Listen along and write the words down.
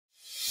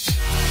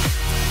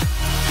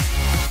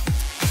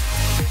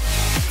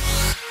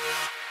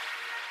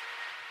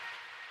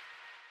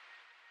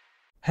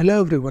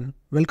Hello everyone,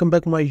 welcome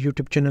back to my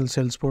YouTube channel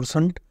Salesforce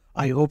Hunt.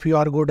 I hope you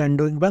are good and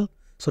doing well.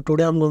 So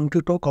today I'm going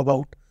to talk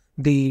about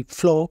the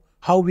flow,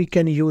 how we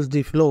can use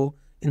the flow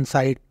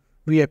inside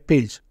VF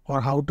page or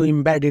how to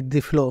embed it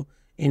the flow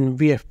in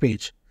VF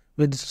page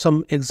with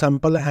some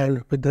example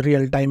and with the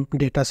real-time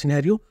data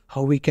scenario,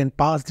 how we can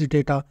pass the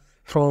data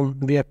from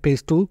VF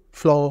page to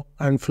flow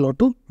and flow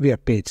to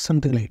VF page,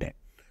 something like that.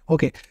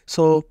 Okay,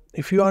 so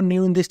if you are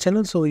new in this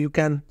channel, so you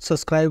can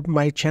subscribe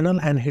my channel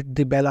and hit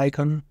the bell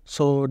icon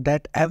so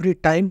that every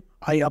time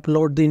I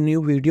upload the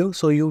new video,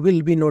 so you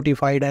will be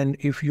notified. And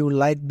if you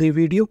like the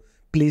video,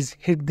 please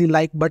hit the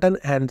like button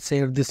and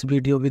share this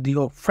video with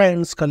your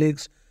friends,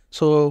 colleagues.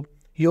 So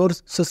your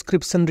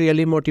subscription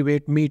really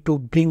motivate me to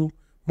bring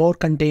more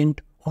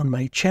content on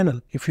my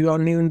channel. If you are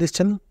new in this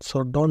channel,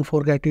 so don't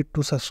forget it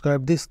to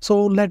subscribe this.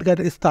 So let's get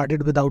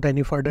started without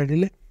any further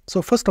delay.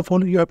 So first of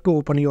all, you have to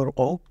open your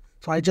org.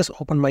 So I just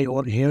open my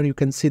org here. You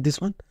can see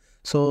this one.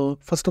 So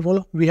first of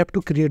all, we have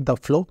to create the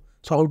flow.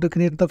 So how to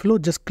create the flow?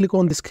 Just click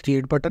on this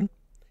create button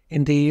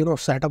in the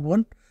setup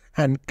one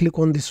and click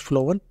on this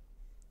flow one.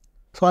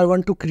 So I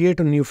want to create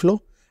a new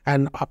flow,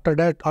 and after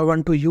that I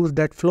want to use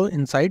that flow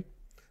inside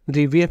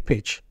the VF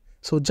page.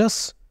 So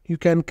just you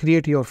can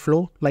create your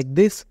flow like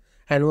this,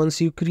 and once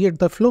you create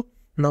the flow,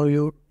 now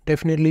you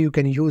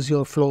can use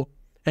your flow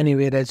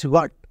anywhere as you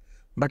want.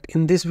 But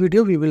in this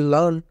video we will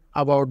learn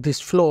about this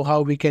flow,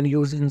 how we can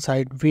use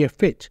inside VF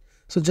page.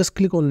 So just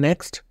click on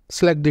next,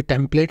 select the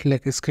template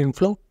like a screen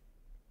flow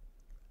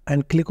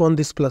and click on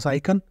this plus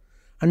icon.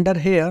 Under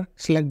here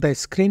select the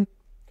screen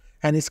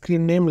and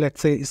screen name,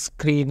 let's say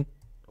screen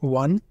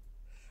 1.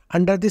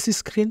 Under this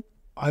screen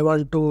I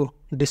want to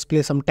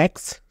display some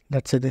text,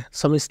 let's say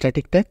some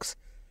static text,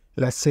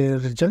 let's say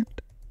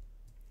result,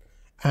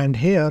 and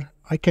here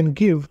I can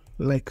give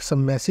like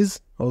some message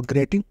or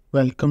greeting,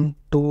 welcome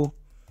to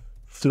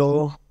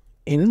flow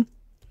in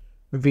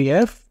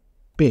VF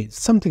page,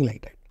 something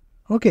like that.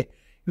 Okay,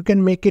 you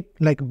can make it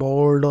like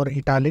bold or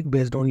italic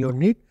based on your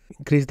need.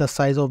 Increase the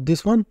size of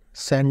this one,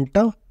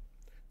 center,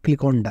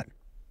 click on done.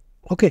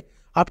 Okay,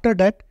 after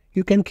that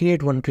you can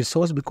create one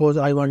resource because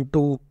I want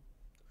to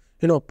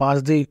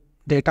pass the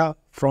data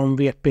from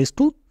VF page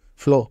to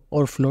flow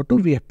or flow to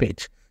VF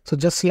page. So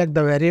just select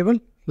the variable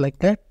like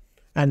that,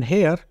 and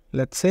here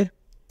let's say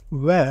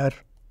where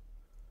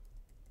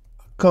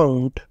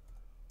account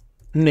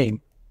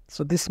name.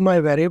 So this is my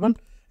variable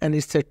and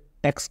it's a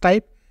text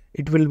type.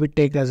 It will be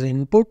taken as an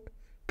input.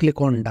 Click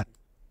on done.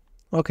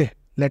 Okay,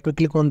 let me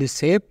click on the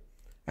save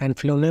and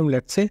flow name,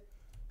 let's say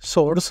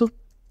source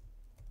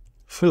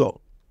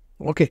flow.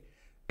 Okay,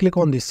 click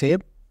on the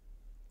save,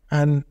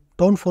 and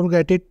don't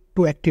forget it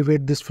to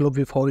activate this flow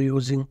before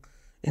using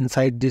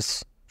inside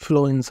this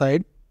flow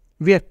inside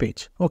VF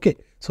page. Okay,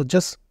 so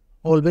just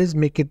always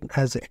make it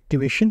as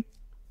activation.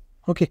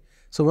 Okay,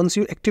 so once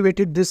you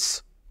activated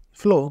this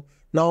flow,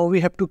 now we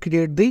have to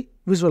create the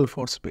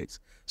Visualforce page.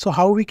 So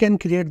how we can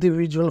create the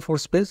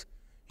Visualforce page?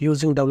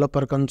 Using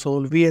developer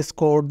console, VS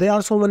Code. There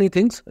are so many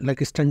things like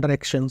standard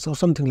actions or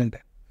something like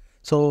that.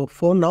 So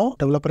for now,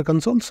 developer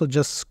console. So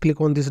just click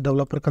on this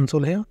developer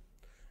console here.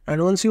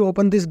 And once you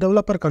open this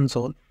developer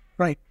console,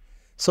 right?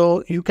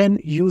 So you can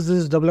use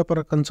this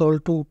developer console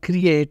to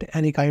create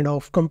any kind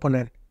of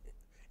component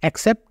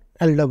except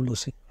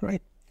LWC,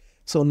 right?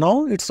 So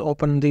now it's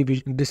open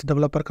this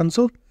developer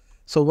console.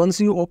 So once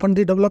you open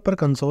the developer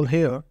console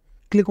here,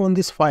 click on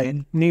this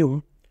file,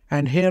 new,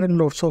 and here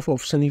lots of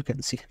options you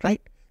can see,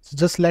 right? So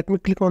just let me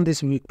click on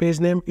this page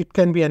name. It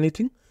can be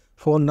anything.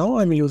 For now,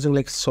 I'm using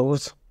like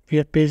source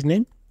VF page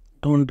name.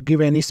 Don't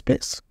give any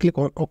space. Click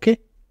on OK.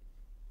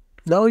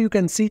 Now you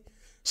can see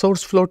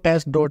source flow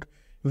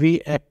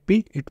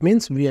test.vfp. It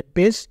means VF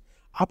page.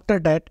 After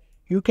that,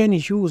 you can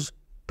use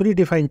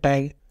predefined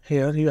tag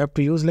here. You have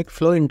to use like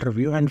flow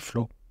interview and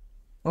flow.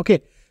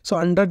 Okay. So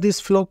under this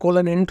flow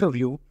colon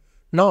interview,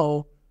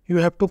 now you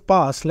have to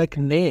pass like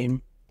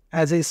name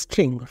as a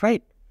string,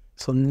 right?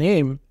 So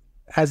name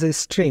as a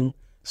string.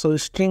 So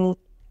string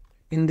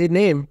in the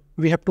name,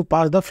 we have to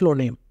pass the flow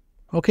name.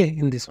 Okay,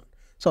 in this one.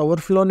 So our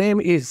flow name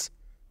is,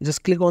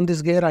 just click on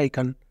this gear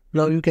icon.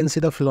 Now you can see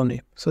the flow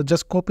name. So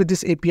just copy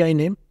this API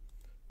name,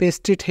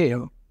 paste it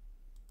here.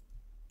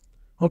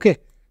 Okay,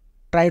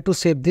 try to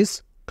save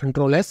this,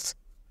 Control S.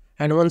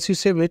 And once you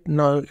save it,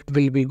 now it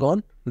will be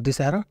gone, this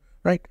error,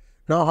 right?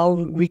 Now how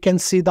we can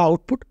see the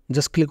output?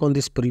 Just click on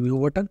this preview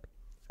button.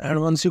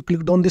 And once you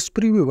click on this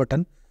preview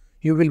button,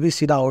 you will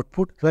see the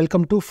output.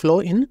 Welcome to flow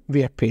in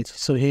VF page.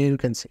 So here you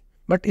can see.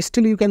 But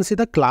still you can see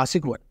the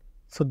classic one.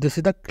 So this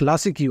is the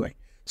classic UI.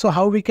 So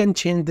how we can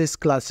change this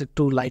classic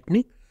to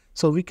lightning?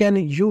 So we can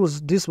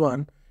use this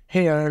one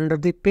here under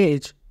the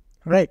page,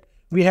 right?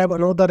 We have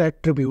another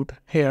attribute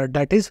here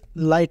that is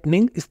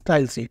lightning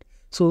style sheet.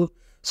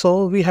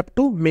 So we have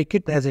to make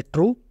it as a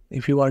true.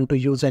 If you want to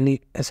use any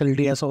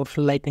SLDS or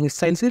lightning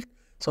style sheet,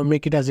 so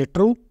make it as a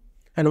true.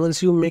 And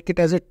once you make it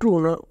as a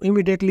true, now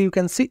immediately you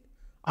can see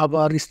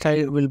our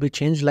style will be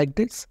changed like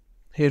this.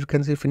 Here you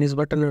can see finish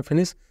button and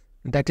finish.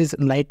 That is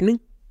lightning.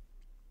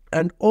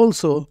 And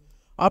also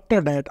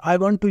after that, I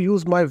want to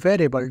use my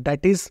variable,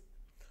 that is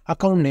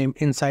account name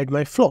inside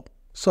my flow.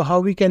 So how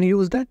we can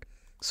use that?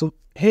 So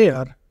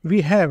here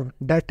we have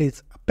that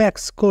is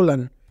apex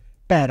colon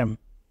param.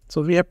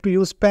 So we have to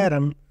use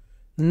param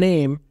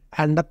name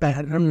and the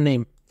param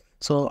name.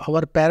 So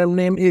our param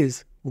name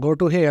is, go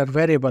to here,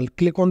 variable,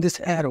 click on this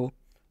arrow.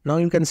 Now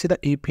you can see the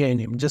API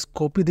name. Just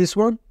copy this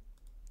one,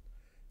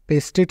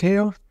 paste it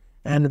here,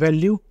 and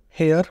value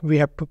here we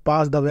have to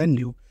pass the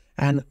value.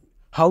 And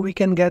how we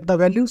can get the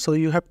value? So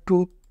you have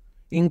to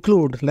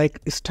include like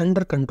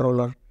standard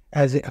controller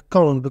as a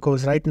account,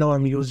 because right now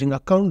I'm using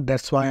account,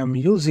 that's why I'm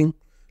using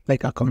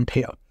like account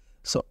here.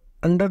 So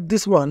under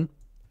this one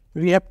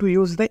we have to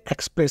use the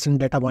expression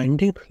data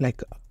binding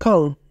like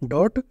account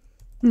dot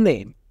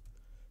name.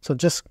 So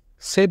just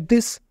save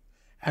this,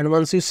 and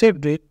once you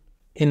saved it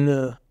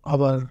in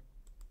our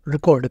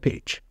record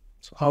page.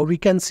 So how we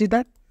can see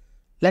that?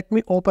 Let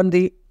me open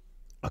the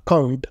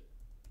account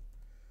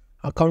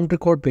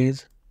record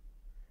page,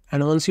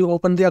 and once you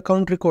open the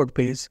account record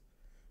page,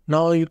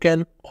 now you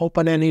can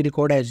open any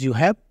record as you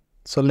have.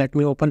 So let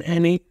me open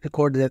any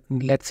record, that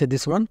let's say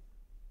this one,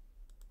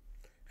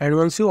 and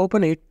once you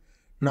open it,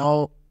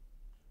 now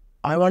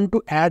I want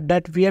to add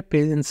that VF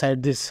page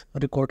inside this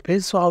record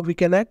page. So how we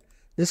can add?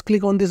 Just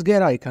click on this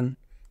gear icon,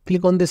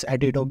 click on this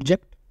edit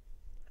object,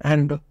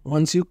 and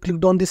once you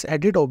clicked on this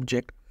edit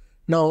object,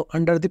 now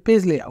under the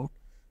page layout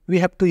we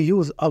have to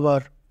use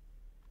our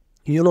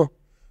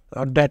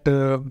that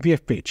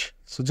VF page.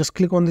 So just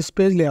click on this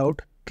page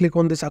layout, click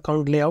on this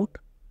account layout.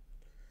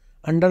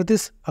 Under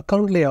this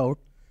account layout,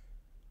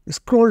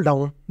 scroll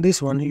down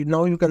this one.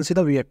 Now you can see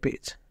the VF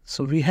page.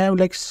 So we have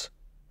like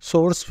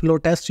source flow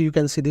test, you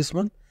can see this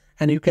one,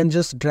 and you can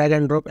just drag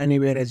and drop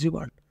anywhere as you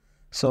want.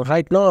 So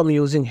right now I'm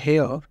using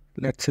here,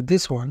 let's say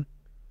this one,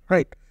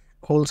 right?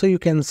 Also you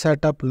can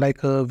set up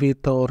like a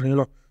width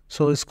or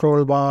so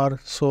scroll bar,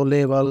 so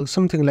label,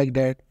 something like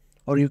that,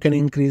 or you can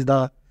increase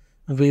the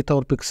width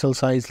or pixel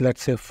size,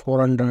 let's say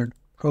 400.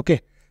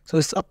 Okay, so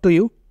it's up to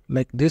you.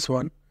 Like this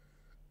one,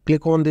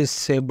 click on this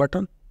save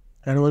button,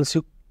 and once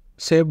you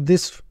save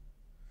this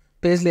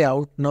page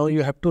layout, now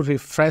you have to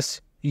refresh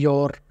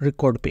your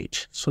record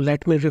page. So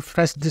let me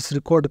refresh this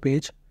record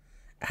page,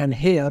 and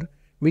here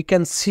we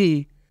can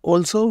see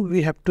also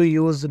we have to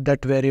use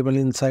that variable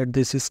inside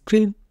this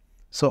screen.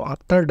 So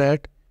after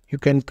that you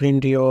can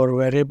print your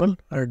variable,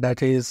 or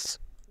that is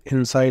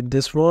inside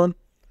this one,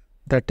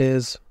 that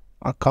is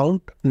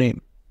account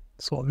name.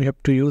 So we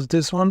have to use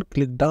this one.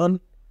 Click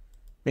done,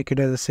 make it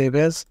as a save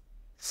as,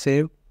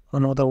 save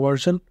another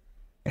version,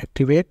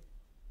 activate,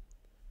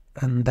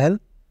 and then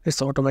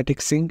it's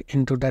automatic sync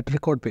into that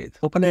record page.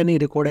 Open any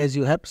record as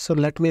you have. So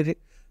let me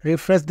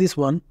refresh this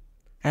one,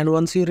 and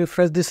once you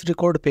refresh this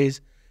record page,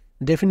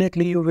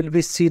 definitely you will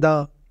be see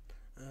the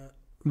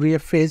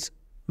VF page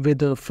with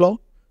the flow.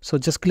 So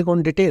just click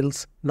on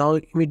details. Now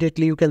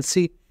immediately you can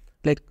see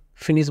like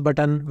finish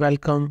button,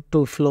 welcome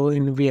to flow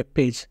in VF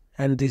page,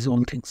 and these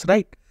all things,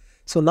 right?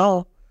 So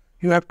now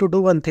you have to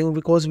do one thing,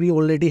 because we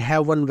already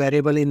have one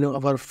variable in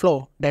our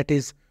flow, that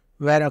is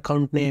where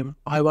account name.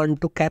 I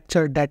want to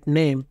capture that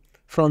name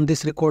from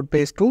this record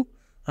page to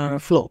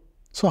flow.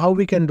 So how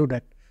we can do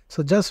that?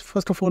 So just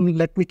first of all,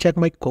 let me check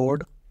my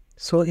code.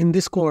 So in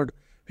this code,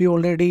 we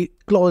already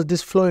closed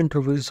this flow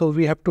interview. So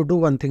we have to do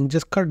one thing,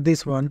 just cut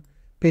this one,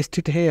 paste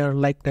it here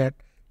like that,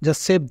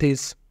 just save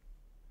this.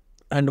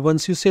 And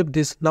once you save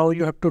this, now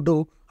you have to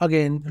do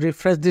again,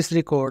 refresh this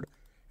record.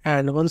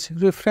 And once you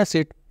refresh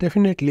it,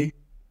 definitely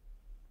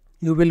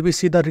you will be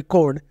see the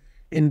record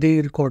in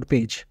the record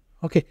page.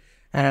 Okay,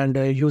 and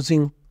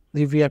using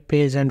the VF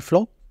page and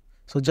flow.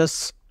 So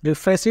just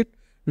refresh it.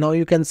 Now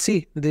you can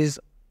see these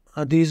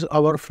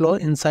our flow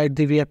inside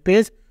the VF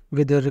page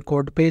with the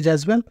record page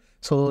as well.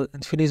 So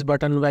finish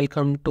button,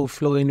 welcome to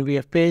flow in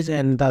VF page,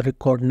 and the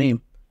record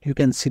name. You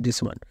can see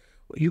this one.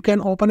 You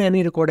can open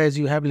any record as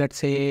you have, let's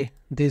say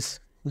this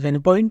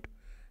endpoint,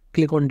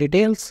 click on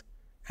details,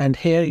 and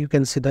here you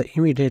can see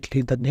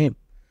immediately the name.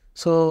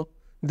 So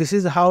this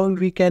is how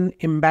we can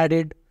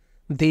embed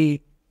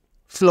the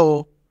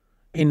flow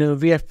in a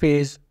VF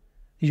page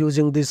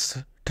using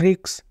these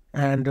tricks,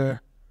 and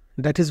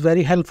that is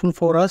very helpful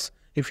for us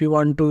if you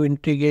want to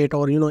integrate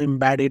or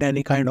embed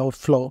any kind of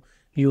flow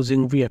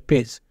using VF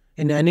page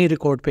in any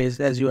record page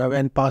as you have,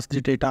 and pass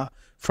the data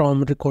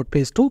from record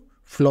page to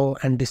flow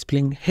and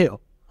displaying here.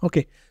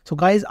 Okay, so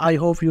guys, I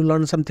hope you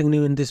learned something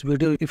new in this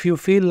video. If you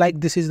feel like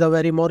this is the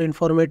very more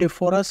informative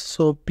for us,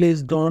 so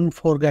please don't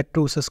forget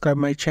to subscribe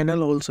my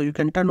channel. Also, you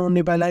can turn on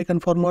the bell icon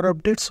for more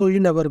updates, so you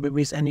never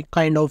miss any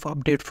kind of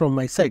update from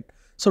my side.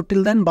 So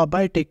till then, bye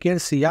bye, take care,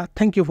 see ya.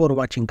 Thank you for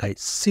watching, guys.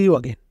 See you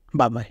again.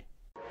 Bye bye.